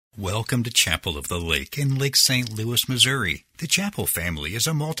Welcome to Chapel of the Lake in Lake St. Louis, Missouri. The Chapel family is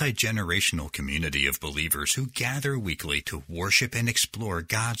a multi-generational community of believers who gather weekly to worship and explore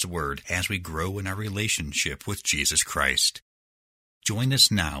God's Word as we grow in our relationship with Jesus Christ. Join us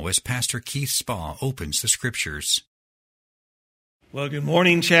now as Pastor Keith Spaw opens the Scriptures. Well, good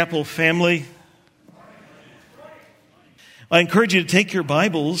morning, Chapel family. I encourage you to take your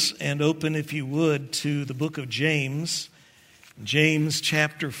Bibles and open, if you would, to the book of James. James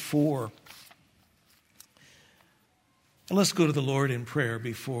chapter 4. And let's go to the Lord in prayer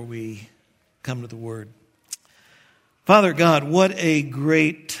before we come to the Word. Father God, what a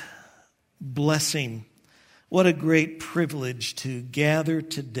great blessing, what a great privilege to gather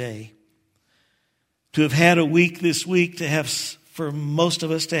today, to have had a week this week, to have, for most of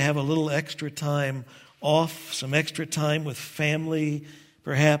us, to have a little extra time off, some extra time with family,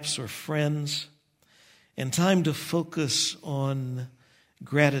 perhaps, or friends, and time to focus on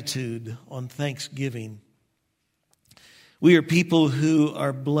gratitude, on thanksgiving. We are people who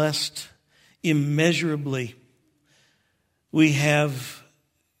are blessed immeasurably. We have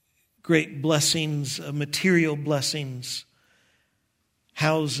great blessings, material blessings,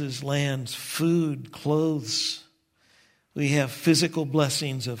 houses, lands, food, clothes. We have physical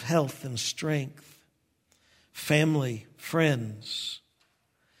blessings of health and strength, family, friends.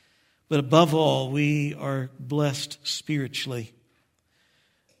 But above all, we are blessed spiritually.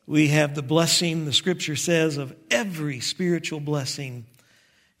 We have the blessing, the Scripture says, of every spiritual blessing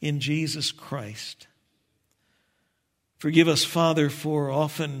in Jesus Christ. Forgive us, Father, for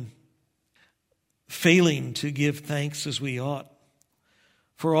often failing to give thanks as we ought,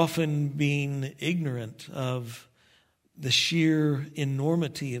 for often being ignorant of the sheer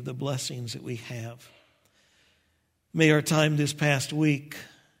enormity of the blessings that we have. May our time this past week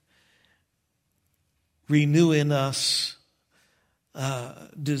renew in us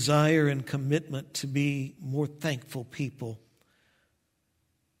desire and commitment to be more thankful people.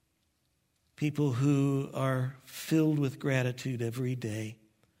 People who are filled with gratitude every day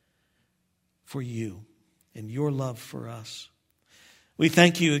for you and your love for us. We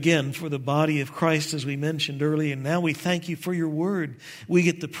thank you again for the body of Christ, as we mentioned earlier, and now we thank you for your word. We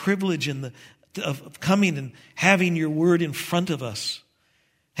get the privilege of coming and having your word in front of us,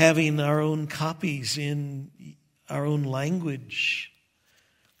 having our own copies in our own language.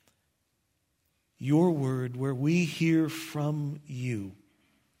 Your word, where we hear from you.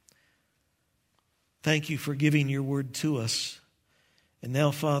 Thank you for giving your word to us. And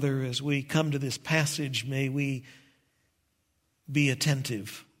now, Father, as we come to this passage, may we be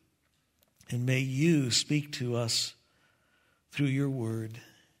attentive. And may you speak to us through your word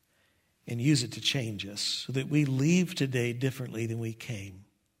and use it to change us so that we leave today differently than we came.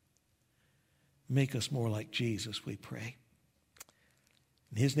 Make us more like Jesus, we pray.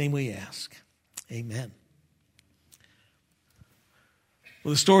 In his name we ask. Amen.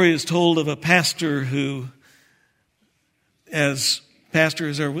 Well, the story is told of a pastor who, as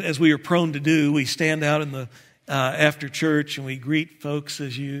pastors are, as we are prone to do, we stand out in the after church and we greet folks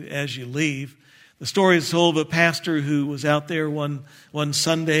as you leave. The story is told of a pastor who was out there one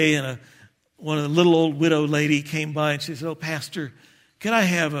Sunday, and one of the little old widow lady came by and she said, "Oh, Pastor, can I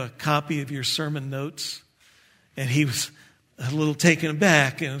have a copy of your sermon notes?" And he was a little taken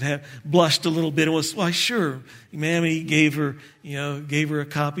aback and had blushed a little bit and was, "Why, sure, ma'am." He gave her a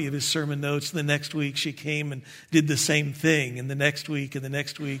copy of his sermon notes. The next week she came and did the same thing, and the next week and the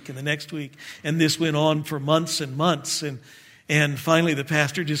next week and the next week. And this went on for months and months. And finally the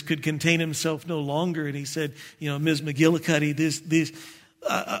pastor just could contain himself no longer. And he said, "Ms. McGillicuddy,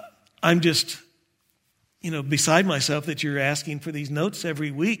 I'm just beside myself that you're asking for these notes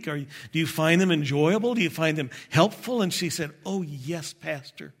every week. Do you find them enjoyable? Do you find them helpful?" And she said, "Oh, yes,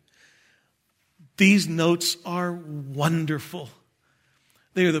 Pastor. These notes are wonderful.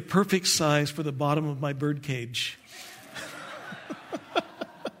 They are the perfect size for the bottom of my bird cage."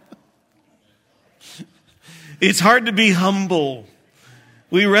 It's hard to be humble.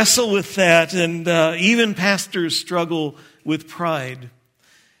 We wrestle with that, and even pastors struggle with pride.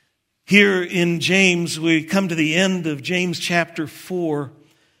 Here in James, we come to the end of James chapter 4,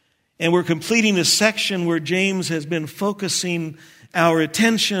 and we're completing a section where James has been focusing our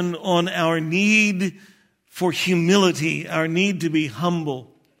attention on our need for humility, our need to be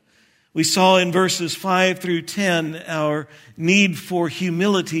humble. We saw in verses 5 through 10 our need for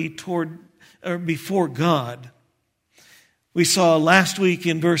humility before God. We saw last week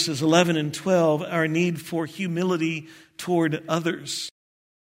in verses 11 and 12 our need for humility toward others.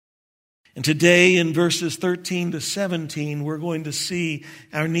 And today in verses 13 to 17, we're going to see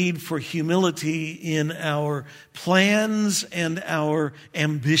our need for humility in our plans and our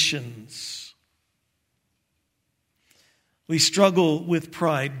ambitions. We struggle with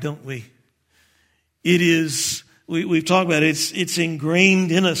pride, don't we? It is, we've talked about it, it's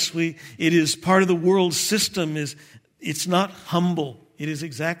ingrained in us. It is part of the world system. It's not humble. It is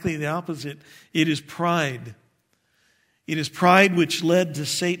exactly the opposite. It is pride. It is pride which led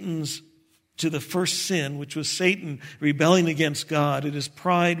to the first sin, which was Satan rebelling against God. It is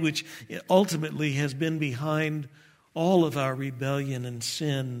pride which ultimately has been behind all of our rebellion and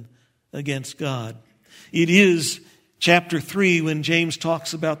sin against God. It is chapter 3 when James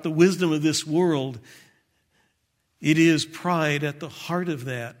talks about the wisdom of this world. It is pride at the heart of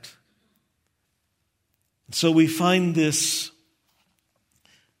that. So we find this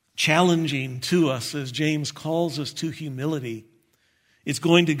challenging to us as James calls us to humility. It's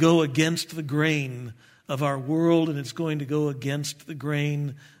going to go against the grain of our world, and it's going to go against the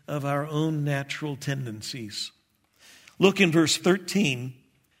grain of our own natural tendencies. Look in verse 13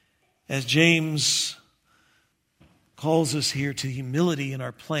 as James calls us here to humility in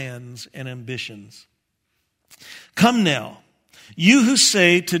our plans and ambitions. Come now, you who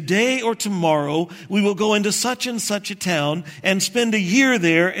say, today or tomorrow we will go into such and such a town and spend a year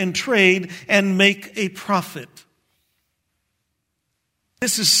there and trade and make a profit. It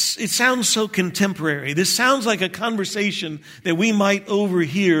sounds so contemporary. This sounds like a conversation that we might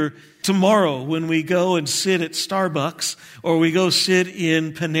overhear tomorrow when we go and sit at Starbucks or we go sit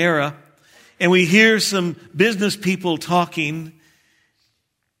in Panera and we hear some business people talking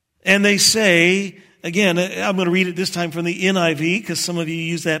and they say, again, I'm going to read it this time from the NIV because some of you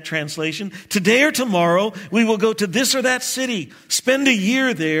use that translation. Today or tomorrow we will go to this or that city, spend a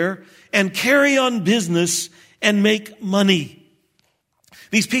year there and carry on business and make money.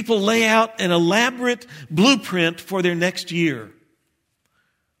 These people lay out an elaborate blueprint for their next year.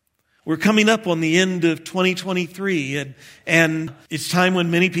 We're coming up on the end of 2023, and it's time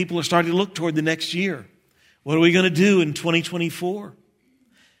when many people are starting to look toward the next year. What are we going to do in 2024?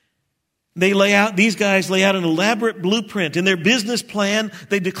 These guys lay out an elaborate blueprint. In their business plan,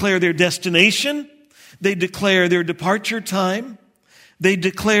 they declare their destination, they declare their departure time, they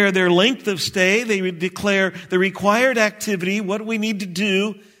declare their length of stay. They declare the required activity, what we need to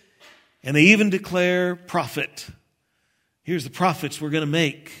do. And they even declare profit. Here's the profits we're going to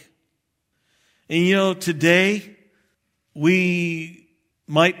make. And today we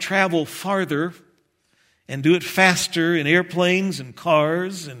might travel farther and do it faster in airplanes and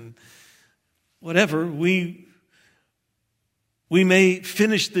cars and whatever. We may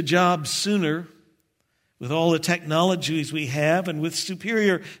finish the job sooner with all the technologies we have, and with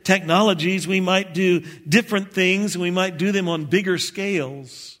superior technologies, we might do different things, and we might do them on bigger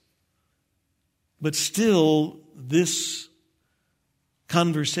scales. But still, this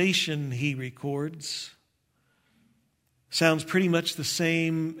conversation he records sounds pretty much the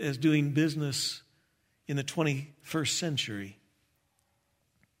same as doing business in the 21st century.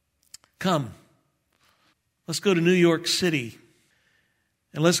 Come, let's go to New York City,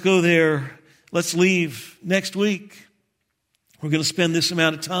 and let's go there. Let's leave next week. We're going to spend this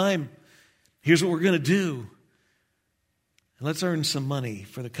amount of time. Here's what we're going to do. And let's earn some money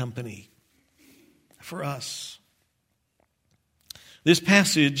for the company, for us. This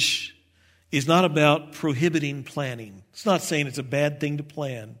passage is not about prohibiting planning. It's not saying it's a bad thing to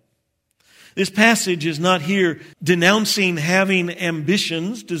plan. This passage is not here denouncing having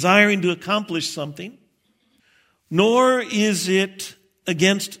ambitions, desiring to accomplish something, nor is it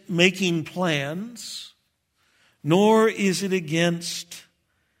against making plans, nor is it against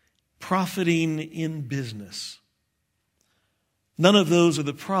profiting in business. None of those are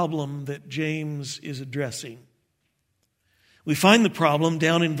the problem that James is addressing. We find the problem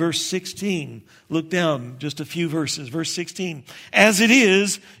down in verse 16. Look down just a few verses. Verse 16. As it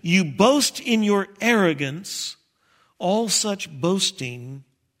is, you boast in your arrogance. All such boasting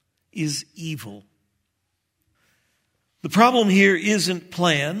is evil. The problem here isn't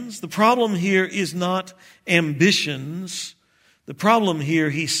plans. The problem here is not ambitions. The problem here,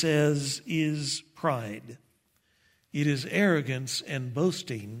 he says, is pride. It is arrogance and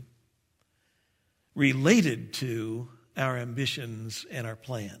boasting related to our ambitions and our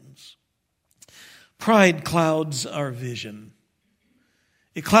plans. Pride clouds our vision.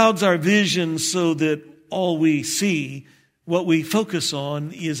 It clouds our vision so that all we see, what we focus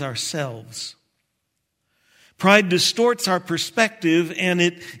on, is ourselves. Pride distorts our perspective and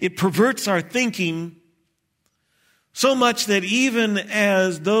it perverts our thinking so much that even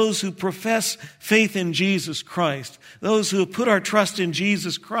as those who profess faith in Jesus Christ, those who have put our trust in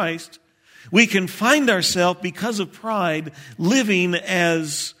Jesus Christ, We can find ourselves, because of pride, living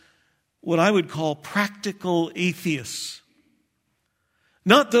as what I would call practical atheists.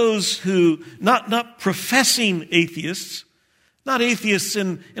 Not those who, not professing atheists, not atheists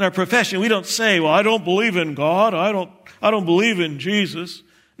in our profession. We don't say, well, I don't believe in God. I don't believe in Jesus.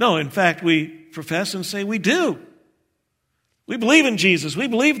 No, in fact, we profess and say we do. We believe in Jesus. We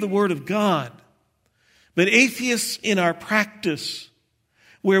believe the Word of God. But atheists in our practice,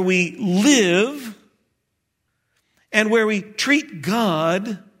 where we live and where we treat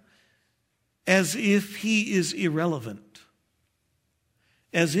God as if He is irrelevant,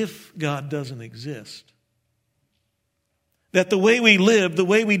 as if God doesn't exist. That the way we live, the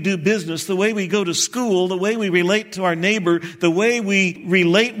way we do business, the way we go to school, the way we relate to our neighbor, the way we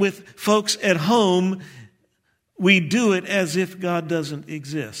relate with folks at home, we do it as if God doesn't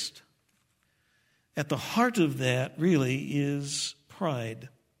exist. At the heart of that really is pride.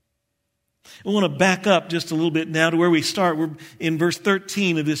 I want to back up just a little bit now to where we start. We're in verse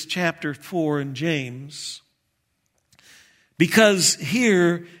 13 of this chapter 4 in James. Because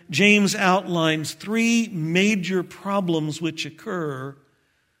here, James outlines three major problems which occur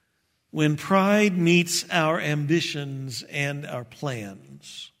when pride meets our ambitions and our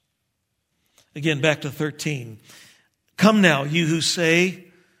plans. Again, back to 13. Come now, you who say,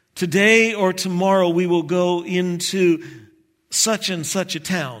 today or tomorrow we will go into such and such a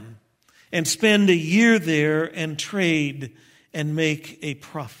town and spend a year there and trade and make a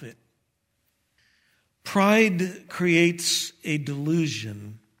profit. Pride creates a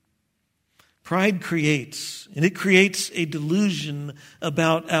delusion. Pride creates a delusion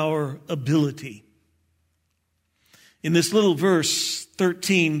about our ability. In this little verse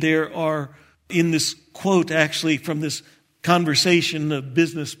 13, there are, in this quote actually from this conversation of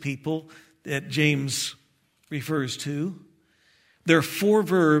business people that James refers to, there are 4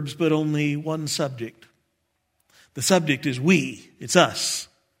 verbs but only one subject. The subject is we, it's us.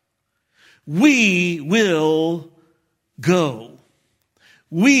 We will go.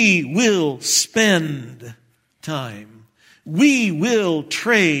 We will spend time. We will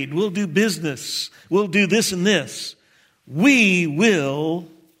trade. We'll do business. We'll do this and this. We will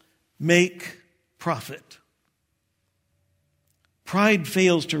make profit. Pride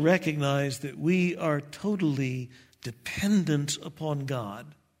fails to recognize that we are totally dependent upon God.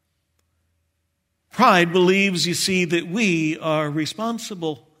 Pride believes, you see, that we are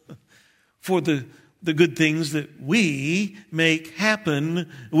responsible for the good things that we make happen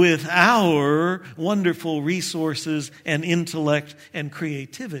with our wonderful resources and intellect and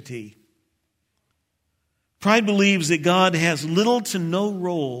creativity. Pride believes that God has little to no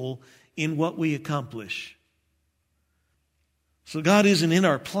role in what we accomplish. So God isn't in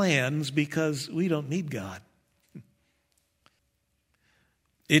our plans because we don't need God.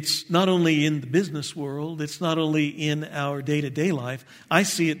 It's not only in the business world, it's not only in our day-to-day life. I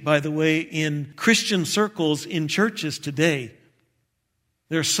see it, by the way, in Christian circles in churches today.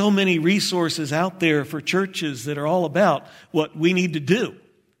 There are so many resources out there for churches that are all about what we need to do.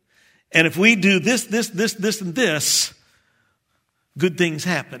 And if we do this, and this, good things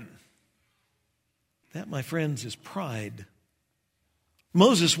happen. That, my friends, is pride.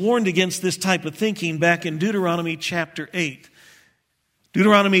 Moses warned against this type of thinking back in Deuteronomy chapter 8.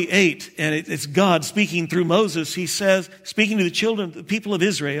 Deuteronomy 8, and it's God speaking through Moses. He says, speaking to the people of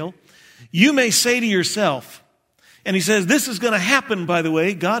Israel, you may say to yourself, and he says, this is going to happen, by the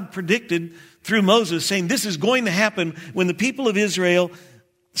way. God predicted through Moses, saying this is going to happen when the people of Israel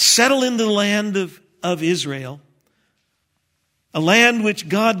settle into the land of Israel, a land which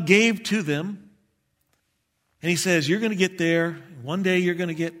God gave to them. And he says, you're going to get there. One day you're going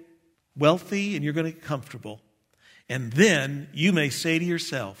to get wealthy and you're going to get comfortable. And then you may say to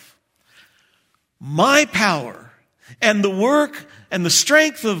yourself, my power and the work and the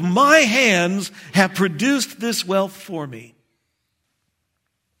strength of my hands have produced this wealth for me.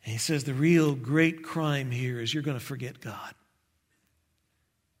 And he says the real great crime here is you're going to forget God.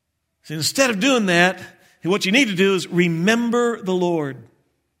 So instead of doing that, what you need to do is remember the Lord.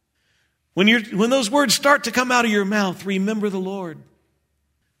 When those words start to come out of your mouth, remember the Lord.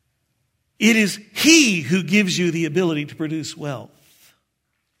 It is He who gives you the ability to produce wealth,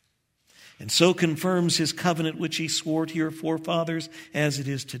 and so confirms His covenant which He swore to your forefathers as it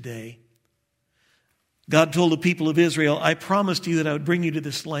is today. God told the people of Israel, I promised you that I would bring you to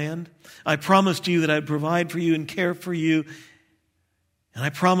this land. I promised you that I would provide for you and care for you. And I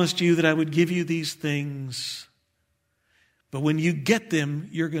promised you that I would give you these things. But when you get them,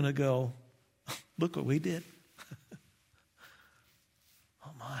 you're going to go, look what we did.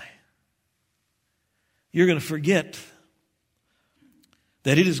 Oh my. You're going to forget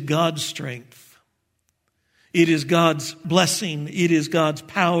that it is God's strength. It is God's blessing. It is God's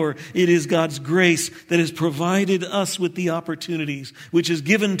power. It is God's grace that has provided us with the opportunities, which has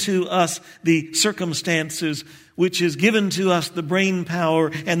given to us the circumstances, which has given to us the brain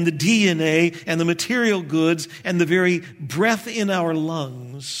power and the DNA and the material goods and the very breath in our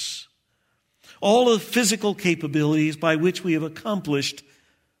lungs. All of physical capabilities by which we have accomplished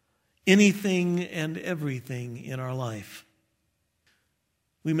anything and everything in our life.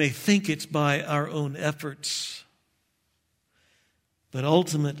 We may think it's by our own efforts, but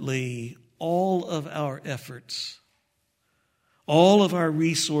ultimately, all of our efforts, all of our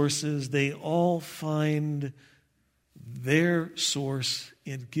resources, they all find their source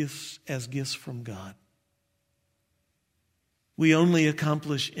in gifts as gifts from God. We only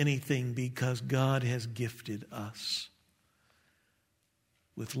accomplish anything because God has gifted us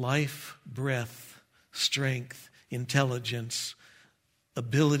with life, breath, strength, intelligence,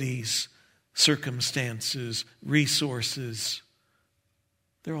 abilities, circumstances, resources.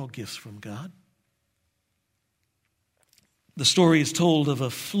 They're all gifts from God. The story is told of a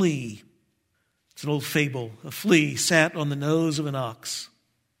flea. It's an old fable. A flea sat on the nose of an ox.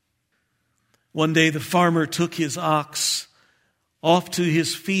 One day the farmer took his ox off to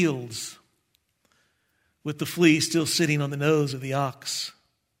his fields with the flea still sitting on the nose of the ox.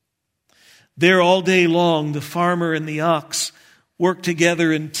 There all day long, the farmer and the ox worked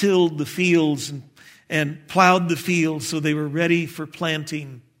together and tilled the fields and plowed the fields so they were ready for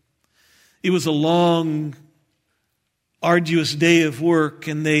planting. It was a long, arduous day of work,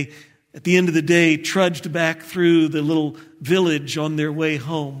 and they, at the end of the day, trudged back through the little village on their way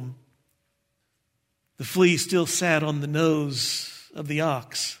home. The flea still sat on the nose of the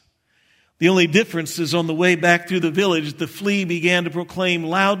ox. The only difference is on the way back through the village, the flea began to proclaim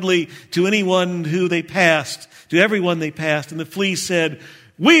loudly to anyone who they passed, to everyone they passed, and the flea said,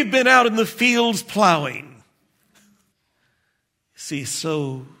 "We've been out in the fields plowing." See,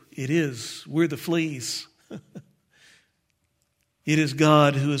 so it is. We're the fleas. It is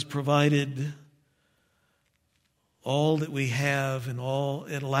God who has provided all that we have and all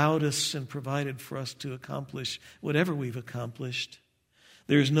it allowed us and provided for us to accomplish whatever we've accomplished.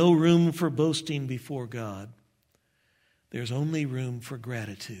 There's no room for boasting before God. There's only room for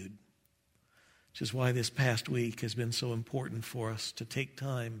gratitude, which is why this past week has been so important for us to take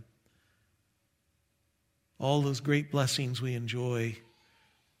time. All those great blessings we enjoy,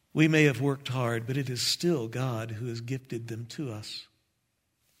 we may have worked hard, but it is still God who has gifted them to us.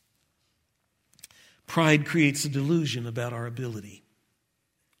 Pride creates a delusion about our ability.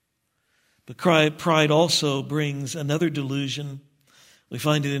 But pride also brings another delusion. We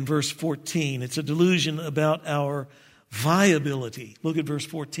find it in verse 14. It's a delusion about our viability. Look at verse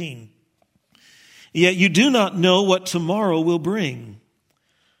 14. Yet you do not know what tomorrow will bring.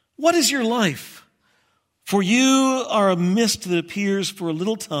 What is your life? For you are a mist that appears for a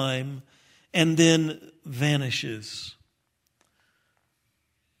little time and then vanishes.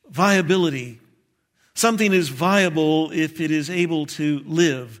 Viability. Something is viable if it is able to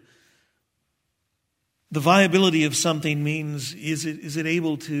live. The viability of something means, is it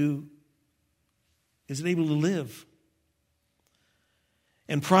able to live?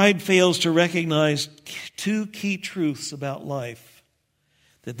 And pride fails to recognize two key truths about life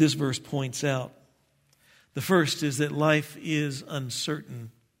that this verse points out. The first is that life is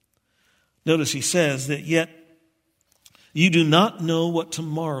uncertain. Notice he says that yet you do not know what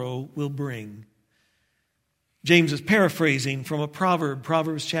tomorrow will bring. James is paraphrasing from a proverb,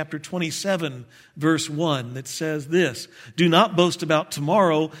 Proverbs chapter 27, verse 1, that says this: "Do not boast about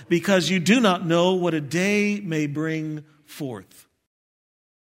tomorrow, because you do not know what a day may bring forth."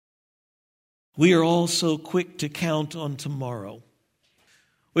 We are all so quick to count on tomorrow.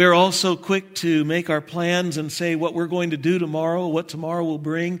 We are all so quick to make our plans and say what we're going to do tomorrow, what tomorrow will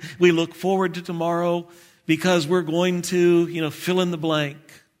bring. We look forward to tomorrow because we're going to, fill in the blank.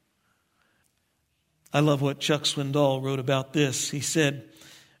 I love what Chuck Swindoll wrote about this. He said,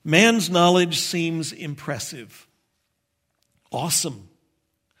 "Man's knowledge seems impressive, awesome.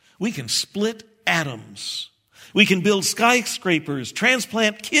 We can split atoms. We can build skyscrapers,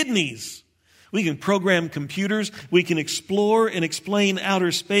 transplant kidneys. We can program computers. We can explore and explain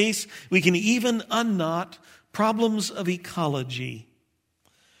outer space. We can even unknot problems of ecology.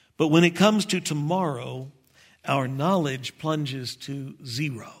 But when it comes to tomorrow, our knowledge plunges to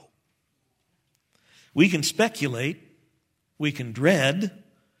zero. We can speculate, we can dread,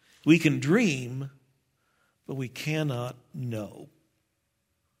 we can dream, but we cannot know."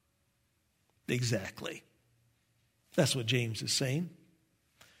 Exactly. That's what James is saying.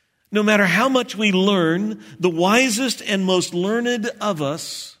 No matter how much we learn, the wisest and most learned of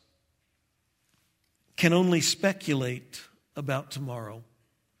us can only speculate about tomorrow.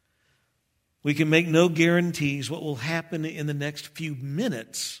 We can make no guarantees what will happen in the next few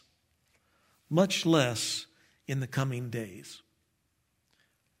minutes, much less in the coming days.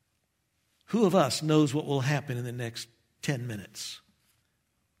 Who of us knows what will happen in the next 10 minutes?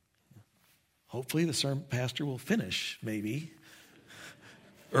 Hopefully the sermon pastor will finish, maybe.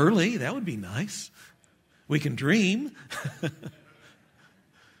 Early, that would be nice. We can dream.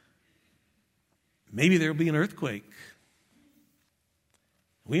 Maybe there will be an earthquake.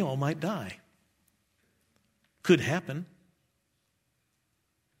 We all might die. Could happen.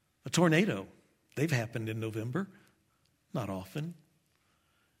 A tornado. They've happened in November. Not often.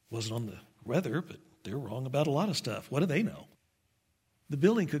 Wasn't on the weather, but they're wrong about a lot of stuff. What do they know? The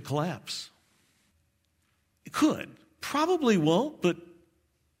building could collapse. It could. Probably won't, but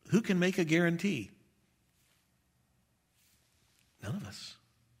who can make a guarantee? None of us.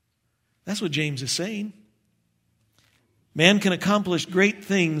 That's what James is saying. Man can accomplish great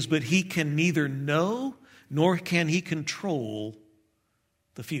things, but he can neither know nor can he control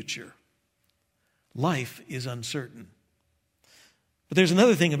the future. Life is uncertain. But there's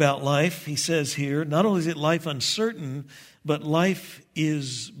another thing about life, he says here. Not only is it life uncertain, but life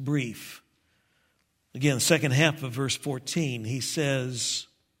is brief. Again, the second half of verse 14, he says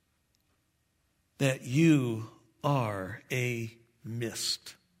that you are a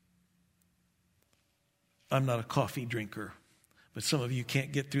mist. I'm not a coffee drinker, but some of you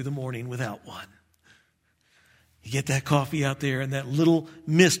can't get through the morning without one. You get that coffee out there and that little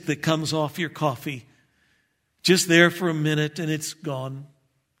mist that comes off your coffee, just there for a minute and it's gone.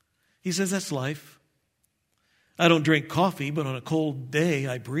 He says that's life. I don't drink coffee, but on a cold day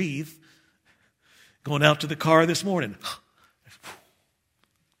I breathe. Going out to the car this morning.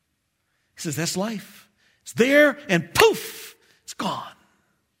 He says that's life. It's there and poof, it's gone.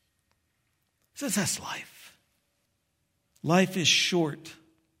 He says that's life. Life is short.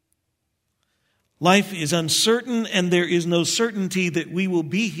 Life is uncertain, and there is no certainty that we will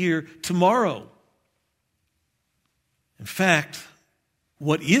be here tomorrow. In fact,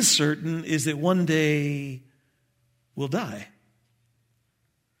 what is certain is that one day we'll die.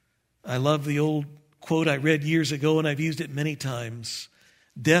 I love the old quote I read years ago, and I've used it many times.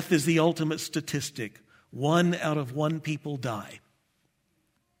 Death is the ultimate statistic. 1 out of 1 people die.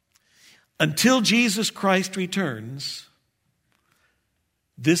 Until Jesus Christ returns,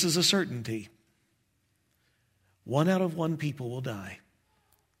 this is a certainty. 1 out of 1 people will die.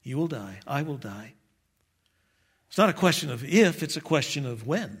 You will die. I will die. It's not a question of if, it's a question of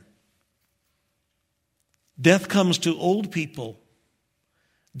when. Death comes to old people.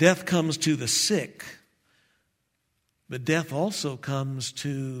 Death comes to the sick. But death also comes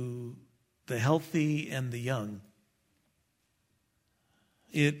to the healthy and the young.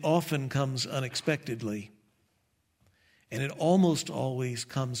 It often comes unexpectedly. And it almost always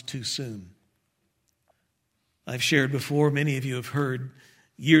comes too soon. I've shared before, many of you have heard,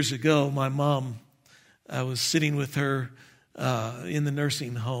 years ago, my mom, I was sitting with her in the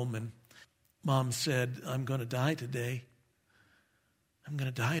nursing home, and Mom said, I'm going to die today. I'm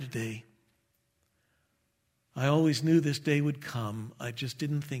going to die today. I always knew this day would come. I just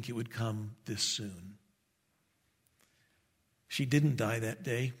didn't think it would come this soon. She didn't die that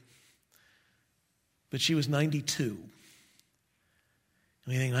day, but she was 92.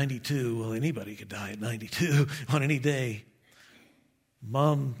 I think 92, well, anybody could die at 92 on any day.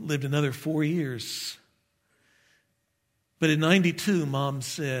 Mom lived another 4 years. But at 92, Mom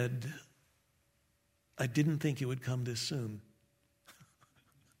said, I didn't think it would come this soon.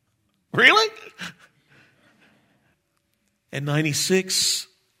 Really? At 96,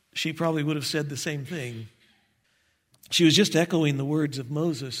 she probably would have said the same thing. She was just echoing the words of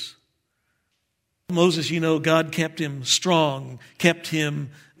Moses. Moses, you know, God kept him strong, kept him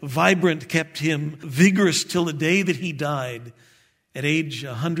vibrant, kept him vigorous till the day that he died at age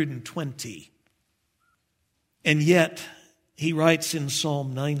 120. And yet, he writes in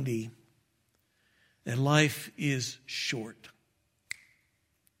Psalm 90 that life is short.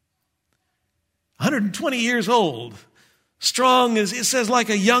 120 years old. Strong, as it says, like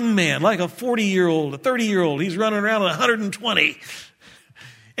a young man, like a 40-year-old, a 30-year-old. He's running around at 120.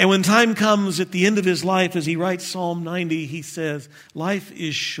 And when time comes at the end of his life, as he writes Psalm 90, he says, life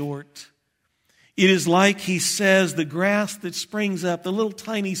is short. It is like, he says, the grass that springs up, the little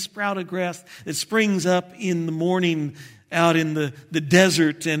tiny sprout of grass that springs up in the morning out in the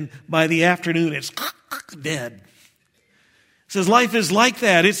desert, and by the afternoon it's dead. It says life is like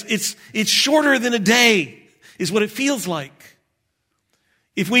that. It's shorter than a day, is what it feels like.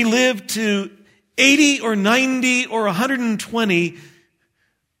 If we live to 80 or 90 or 120,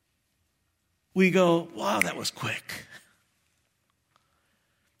 we go, wow, that was quick.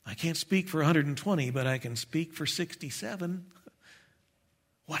 I can't speak for 120, but I can speak for 67.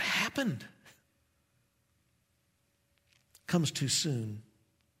 What happened? Comes too soon.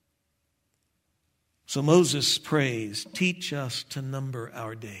 So Moses prays, teach us to number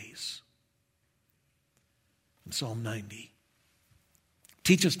our days. In Psalm 90.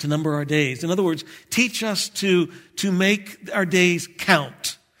 Teach us to number our days. In other words, teach us to make our days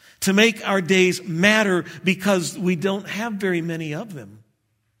count, to make our days matter, because we don't have very many of them.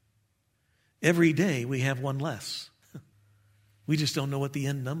 Every day we have one less. We just don't know what the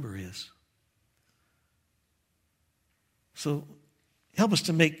end number is. So help us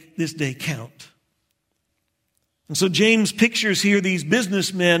to make this day count. And so James pictures here these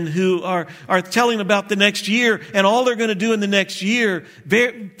businessmen who are telling about the next year and all they're going to do in the next year,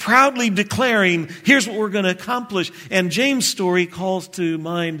 very proudly declaring, here's what we're going to accomplish. And James' story calls to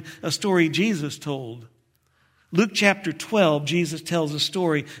mind a story Jesus told. Luke chapter 12, Jesus tells a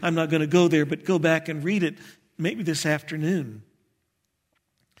story. I'm not going to go there, but go back and read it maybe this afternoon.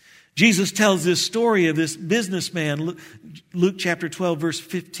 Jesus tells this story of this businessman, Luke chapter 12, verse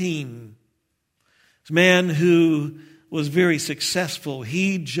 15. This man who was very successful.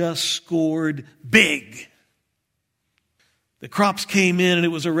 He just scored big. The crops came in and it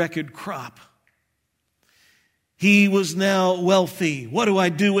was a record crop. He was now wealthy. What do I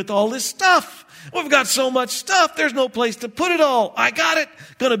do with all this stuff? We've got so much stuff. There's no place to put it all. I got it.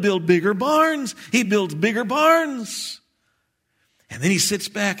 Gonna build bigger barns. He builds bigger barns. And then he sits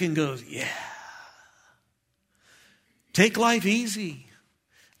back and goes, yeah. Take life easy.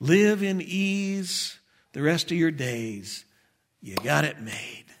 Live in ease the rest of your days. You got it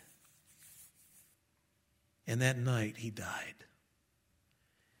made. And that night he died.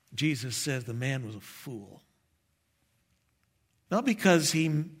 Jesus says the man was a fool. Not because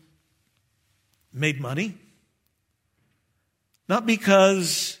he made money. Not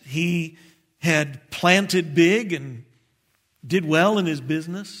because he had planted big and did well in his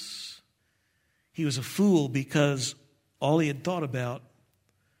business. He was a fool because all he had thought about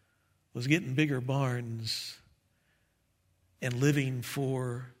was getting bigger barns and living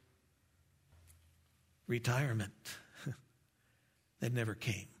for retirement. That never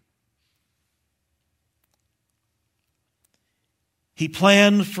came. He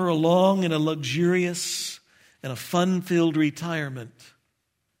planned for a long and a luxurious and a fun-filled retirement,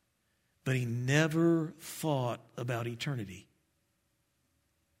 but he never thought about eternity.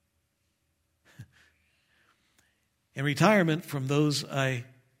 And retirement, from those I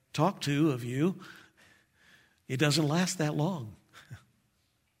talk to of you, it doesn't last that long.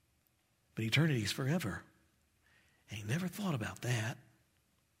 But eternity is forever. And he never thought about that.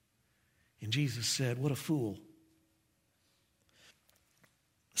 And Jesus said, what a fool.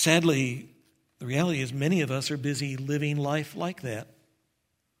 Sadly, the reality is many of us are busy living life like that.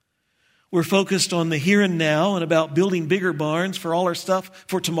 We're focused on the here and now and about building bigger barns for all our stuff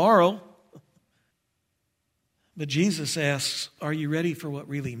for tomorrow. But Jesus asks, are you ready for what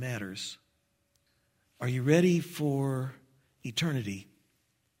really matters? Are you ready for eternity?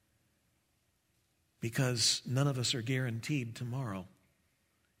 Because none of us are guaranteed tomorrow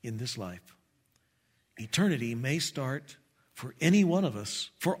in this life. Eternity may start for any one of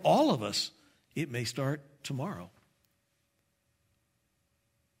us, for all of us, it may start tomorrow.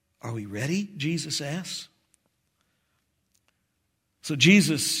 Are we ready? Jesus asks. So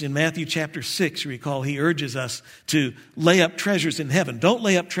Jesus, in Matthew chapter 6, recall, he urges us to lay up treasures in heaven. Don't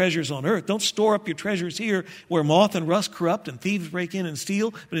lay up treasures on earth. Don't store up your treasures here where moth and rust corrupt and thieves break in and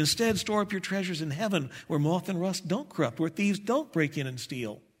steal, but instead store up your treasures in heaven where moth and rust don't corrupt, where thieves don't break in and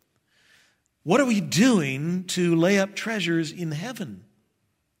steal. What are we doing to lay up treasures in heaven?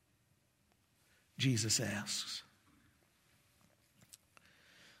 Jesus asks.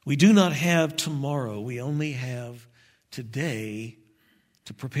 We do not have tomorrow. We only have today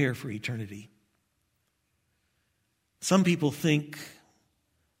to prepare for eternity. Some people think,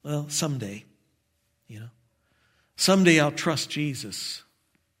 well, someday, someday I'll trust Jesus.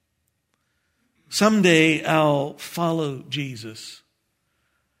 Someday I'll follow Jesus.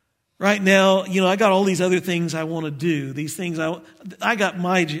 Right now, I got all these other things I want to do. These things I got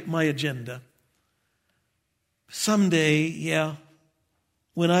my agenda. Someday,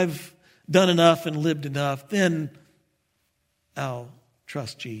 when I've done enough and lived enough, then I'll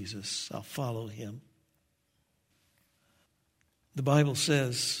trust Jesus. I'll follow him. The Bible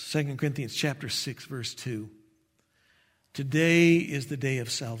says, 2 Corinthians chapter 6, verse 2, today is the day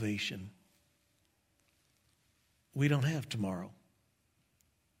of salvation. We don't have tomorrow.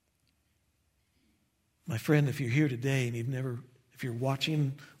 My friend, if you're here today and if you're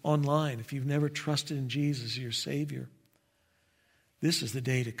watching online, if you've never trusted in Jesus as your Savior, this is the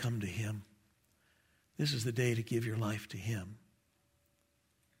day to come to Him. This is the day to give your life to Him.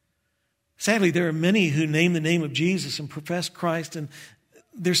 Sadly, there are many who name the name of Jesus and profess Christ, and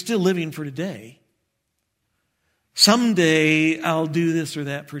they're still living for today. Someday I'll do this or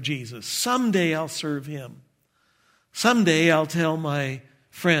that for Jesus. Someday I'll serve Him. Someday I'll tell my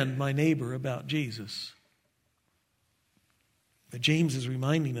friend, my neighbor about Jesus. But James is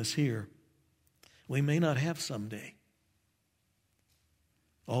reminding us here, we may not have someday.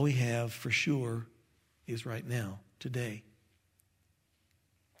 All we have for sure is right now, today.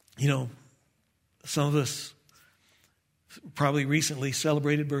 You know, some of us probably recently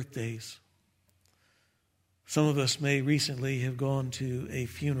celebrated birthdays. Some of us may recently have gone to a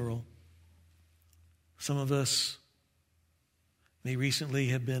funeral. Some of us may recently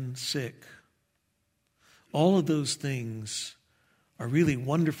have been sick. All of those things are really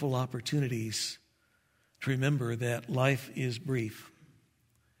wonderful opportunities to remember that life is brief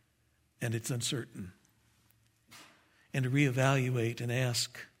and it's uncertain. And to reevaluate and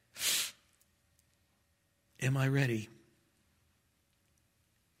ask, am I ready?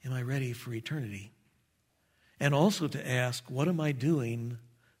 Am I ready for eternity? And also to ask, what am I doing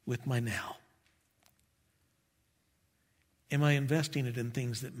with my now? Am I investing it in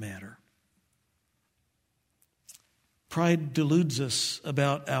things that matter? Pride deludes us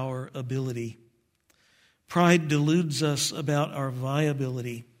about our ability. Pride deludes us about our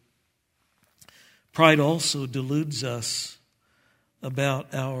viability. Pride also deludes us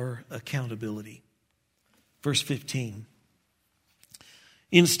about our accountability. Verse 15.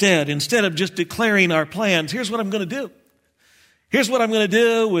 Instead of just declaring our plans, here's what I'm going to do. Here's what I'm going to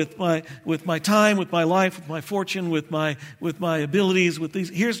do with my time, with my life, with my fortune, with my abilities, with these.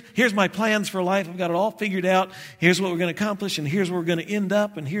 Here's my plans for life. I've got it all figured out. Here's what we're going to accomplish, and here's where we're going to end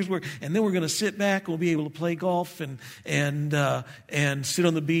up, and then we're going to sit back. We'll be able to play golf and sit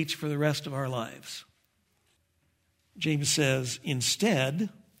on the beach for the rest of our lives. James says, instead,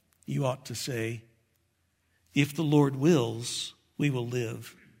 you ought to say, if the Lord wills, we will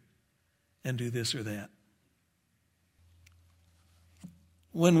live and do this or that.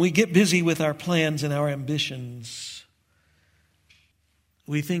 When we get busy with our plans and our ambitions,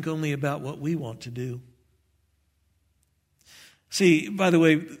 we think only about what we want to do. See, by the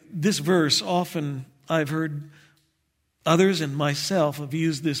way, this verse, often I've heard others and myself have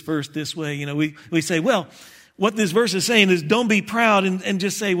used this verse this way. You know, we say, well, what this verse is saying is don't be proud and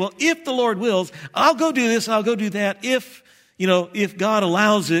just say, well, if the Lord wills, I'll go do this, I'll go do that. If God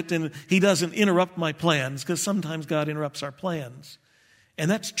allows it and He doesn't interrupt my plans, because sometimes God interrupts our plans. And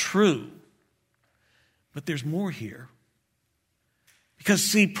that's true. But there's more here. Because,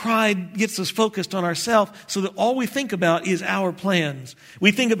 see, pride gets us focused on ourselves so that all we think about is our plans.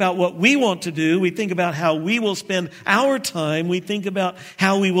 We think about what we want to do. We think about how we will spend our time. We think about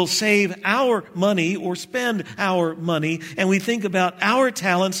how we will save our money or spend our money. And we think about our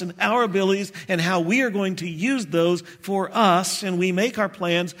talents and our abilities and how we are going to use those for us. And we make our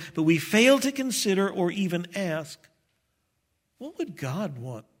plans, but we fail to consider or even ask, what would God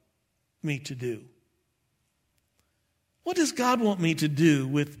want me to do? What does God want me to do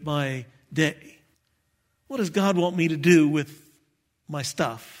with my day? What does God want me to do with my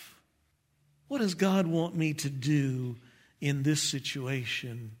stuff? What does God want me to do in this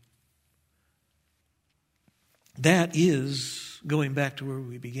situation? That is, going back to where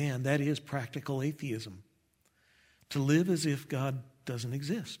we began, that is practical atheism. To live as if God doesn't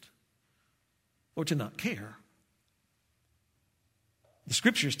exist, or to not care. The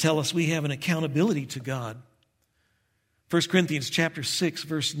Scriptures tell us we have an accountability to God. 1 Corinthians chapter 6,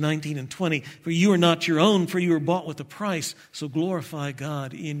 verse 19 and 20. For you are not your own, for you are bought with a price, so glorify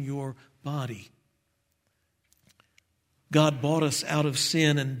God in your body. God bought us out of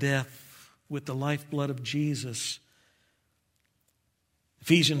sin and death with the lifeblood of Jesus.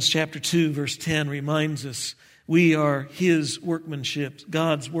 Ephesians chapter 2, verse 10 reminds us we are His workmanship,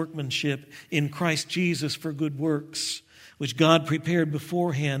 God's workmanship in Christ Jesus for good works, which God prepared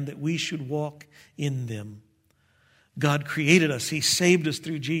beforehand that we should walk in them. God created us. He saved us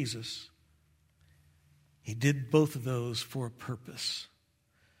through Jesus. He did both of those for a purpose.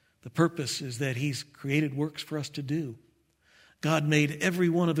 The purpose is that He's created works for us to do. God made every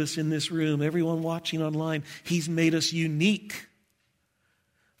one of us in this room, everyone watching online, He's made us unique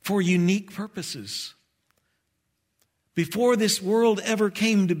for unique purposes. Before this world ever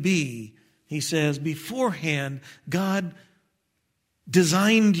came to be, He says, beforehand, God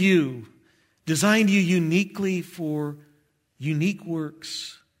designed you uniquely for unique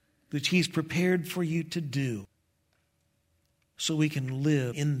works that He's prepared for you to do so we can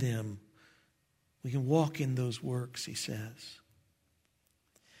live in them. We can walk in those works, he says.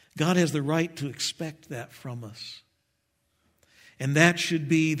 God has the right to expect that from us. And that should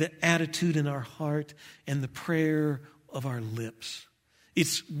be the attitude in our heart and the prayer of our lips.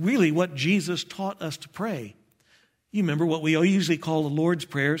 It's really what Jesus taught us to pray. You remember what we usually call the Lord's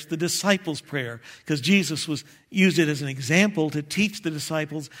Prayer, it's the disciples' prayer, because Jesus used it as an example to teach the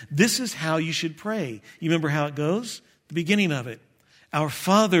disciples, this is how you should pray. You remember how it goes? The beginning of it. Our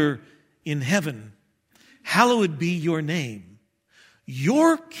Father in heaven, hallowed be your name.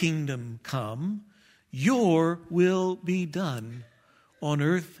 Your kingdom come, your will be done on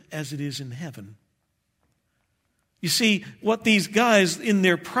earth as it is in heaven. You see, what these guys in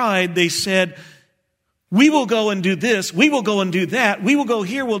their pride, they said, we will go and do this, we will go and do that, we will go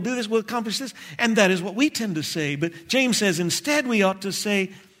here, we'll do this, we'll accomplish this. And that is what we tend to say. But James says instead we ought to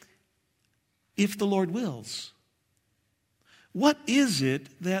say, if the Lord wills. What is it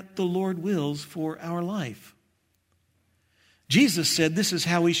that the Lord wills for our life? Jesus said this is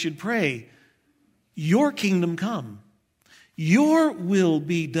how we should pray. Your kingdom come. Your will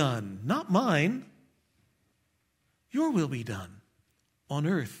be done. Not mine. Your will be done on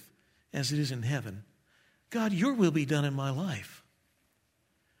earth as it is in heaven. God, your will be done in my life.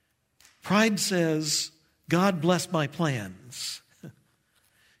 Pride says, God bless my plans.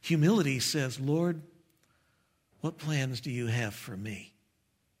 Humility says, Lord, what plans do you have for me?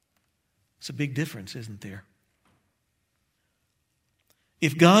 It's a big difference, isn't there?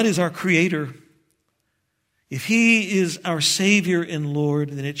 If God is our creator, if he is our Savior and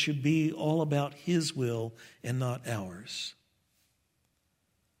Lord, then it should be all about his will and not ours.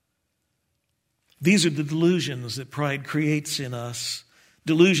 These are the delusions that pride creates in us.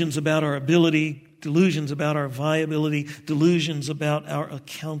 Delusions about our ability, delusions about our viability, delusions about our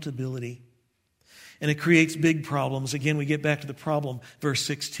accountability. And it creates big problems. Again, we get back to the problem, verse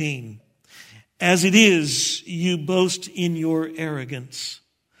 16. As it is, you boast in your arrogance.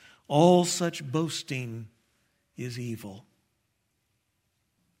 All such boasting is evil.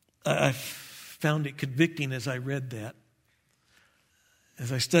 I found it convicting as I read that.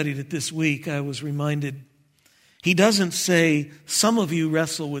 As I studied it this week, I was reminded, he doesn't say, some of you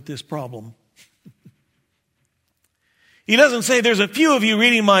wrestle with this problem. He doesn't say, there's a few of you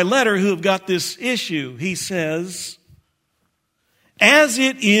reading my letter who have got this issue. He says, as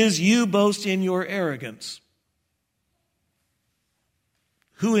it is, you boast in your arrogance.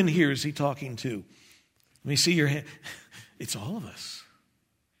 Who in here is he talking to? Let me see your hand. It's all of us.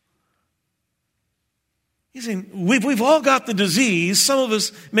 He's saying, we've all got the disease. Some of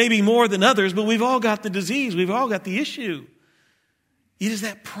us maybe more than others, but we've all got the disease. We've all got the issue. It is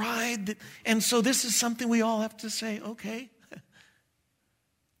that pride. And so this is something we all have to say, okay,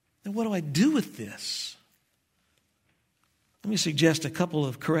 then what do I do with this? Let me suggest a couple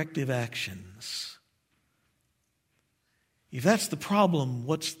of corrective actions. If that's the problem,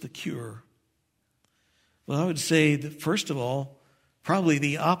 what's the cure? Well, I would say that first of all, probably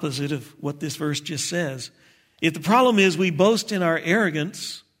the opposite of what this verse just says. If the problem is we boast in our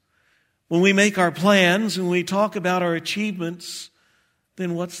arrogance, when we make our plans and we talk about our achievements,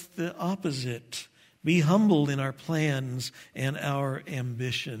 then what's the opposite? Be humbled in our plans and our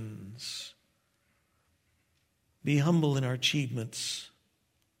ambitions. Be humble in our achievements.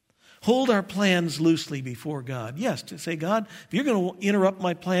 Hold our plans loosely before God. Yes, to say, God, if you're going to interrupt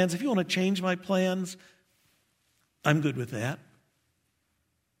my plans, if you want to change my plans, I'm good with that.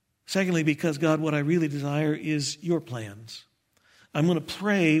 Secondly, because God, what I really desire is your plans. I'm going to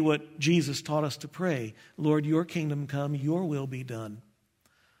pray what Jesus taught us to pray. Lord, your kingdom come, your will be done.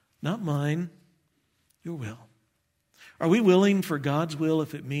 Not mine, your will. Are we willing for God's will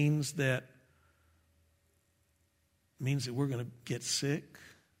if it means that we're going to get sick?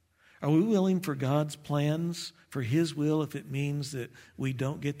 Are we willing for God's plans, for his will, if it means that we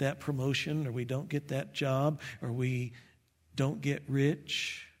don't get that promotion or we don't get that job or we don't get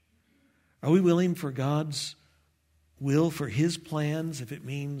rich? Are we willing for God's will, for his plans, if it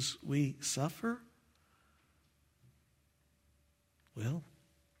means we suffer? Well,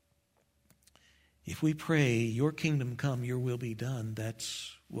 if we pray, your kingdom come, your will be done,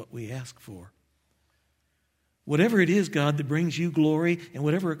 that's what we ask for. Whatever it is, God, that brings you glory and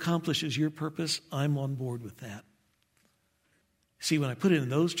whatever accomplishes your purpose, I'm on board with that. See, when I put it in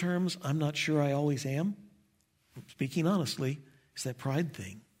those terms, I'm not sure I always am. Speaking honestly, it's that pride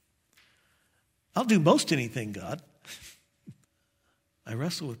thing. I'll do most anything, God. I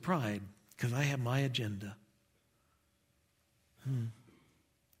wrestle with pride because I have my agenda.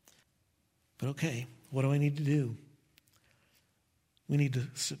 But okay, what do I need to do? We need to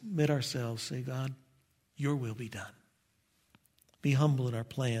submit ourselves, say, God, your will be done. Be humble in our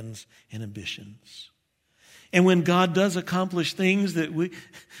plans and ambitions. And when God does accomplish things that we,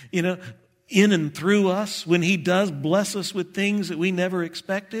 in and through us, when he does bless us with things that we never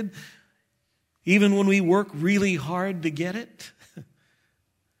expected, even when we work really hard to get it,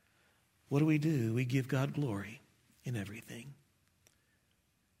 what do? We give God glory in everything.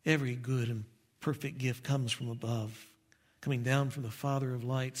 Every good and perfect gift comes from above, coming down from the Father of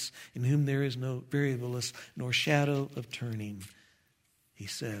lights, in whom there is no variableness nor shadow of turning. He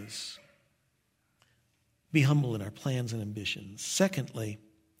says, be humble in our plans and ambitions. Secondly,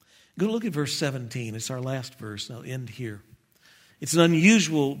 go look at verse 17. It's our last verse. I'll end here. It's an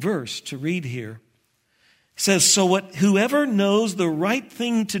unusual verse to read here. It says, so whoever knows the right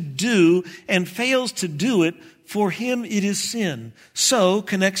thing to do and fails to do it, for him it is sin. So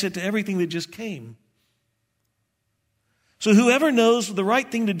connects it to everything that just came. So whoever knows the right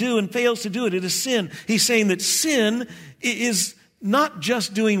thing to do and fails to do it, it is sin. He's saying that sin is not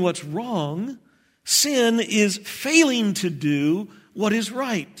just doing what's wrong. Sin is failing to do what is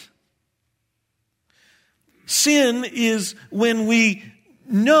right. Sin is when we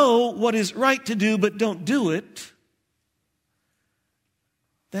know what is right to do but don't do it.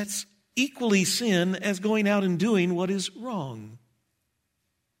 That's equally sin as going out and doing what is wrong.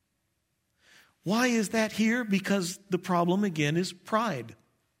 Why is that here? Because the problem, again, is pride.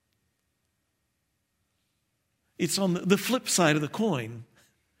 It's on the flip side of the coin.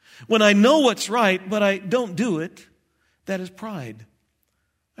 When I know what's right, but I don't do it, that is pride.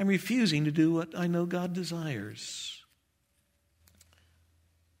 I'm refusing to do what I know God desires.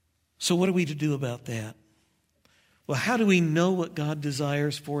 So what are we to do about that? Well, how do we know what God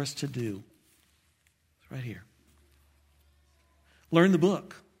desires for us to do? It's right here. Learn the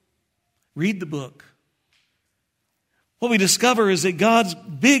book. Read the book. What we discover is that God's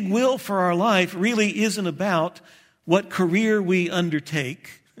big will for our life really isn't about what career we undertake,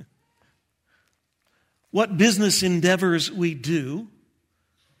 what business endeavors we do.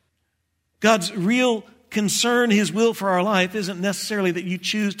 God's real concern, his will for our life, isn't necessarily that you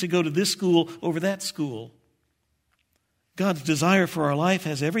choose to go to this school over that school. God's desire for our life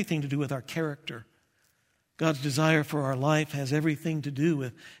has everything to do with our character. God's desire for our life has everything to do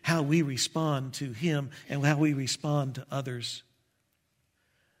with how we respond to him and how we respond to others.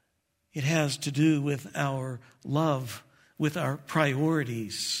 It has to do with our love, with our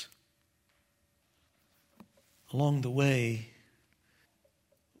priorities along the way.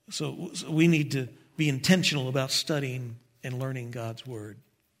 So we need to be intentional about studying and learning God's Word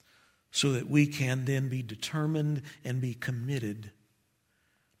so that we can then be determined and be committed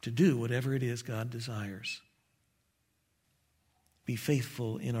to do whatever it is God desires. Be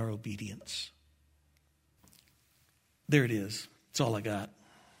faithful in our obedience. There it is. It's all I got.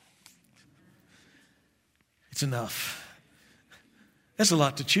 It's enough. That's a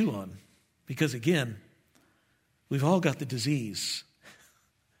lot to chew on because, again, we've all got the disease.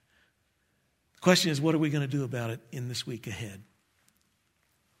 The question is, what are we going to do about it in this week ahead?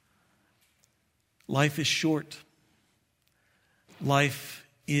 Life is short. Life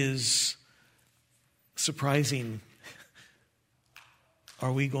is surprising.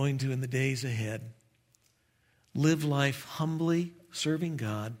 Are we going to, in the days ahead, live life humbly, serving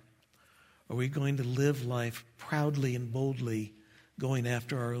God? Or are we going to live life proudly and boldly, going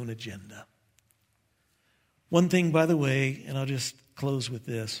after our own agenda? One thing, by the way, and I'll just close with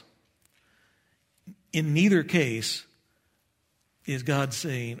this. In neither case is God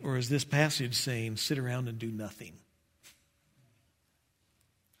saying, or is this passage saying, sit around and do nothing.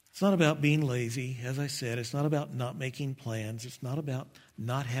 It's not about being lazy, as I said. It's not about not making plans. It's not about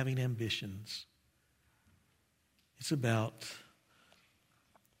not having ambitions. It's about,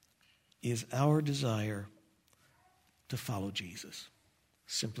 is our desire to follow Jesus.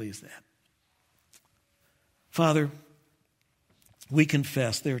 Simply as that. Father, we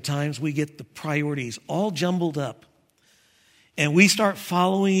confess there are times we get the priorities all jumbled up and we start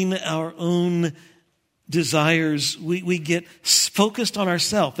following our own desires. We get focused on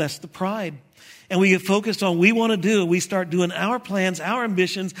ourselves. That's the pride. And we get focused on what we want to do. We start doing our plans, our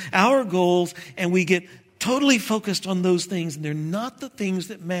ambitions, our goals, and we get totally focused on those things, and they're not the things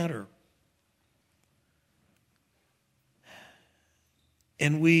that matter.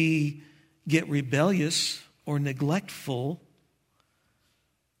 And we get rebellious or neglectful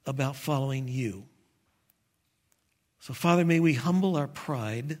about following you. So, Father, may we humble our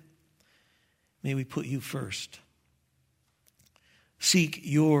pride. May we put you first. Seek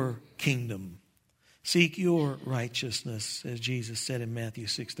your kingdom. Seek your righteousness, as Jesus said in Matthew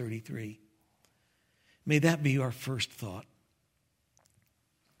 6:33. May that be our first thought.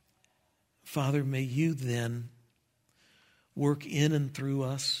 Father, may you then work in and through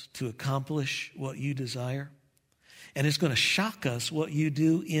us to accomplish what you desire. And it's going to shock us what you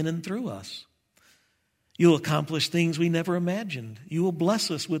do in and through us. You'll accomplish things we never imagined. You will bless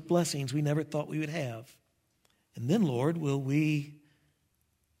us with blessings we never thought we would have. And then, Lord, will we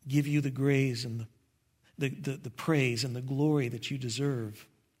give you the grace and the praise and the glory that you deserve.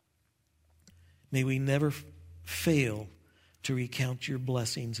 May we never fail to recount your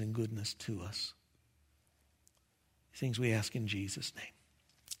blessings and goodness to us. Things we ask in Jesus'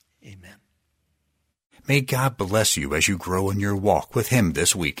 name. Amen. May God bless you as you grow in your walk with Him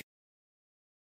this week.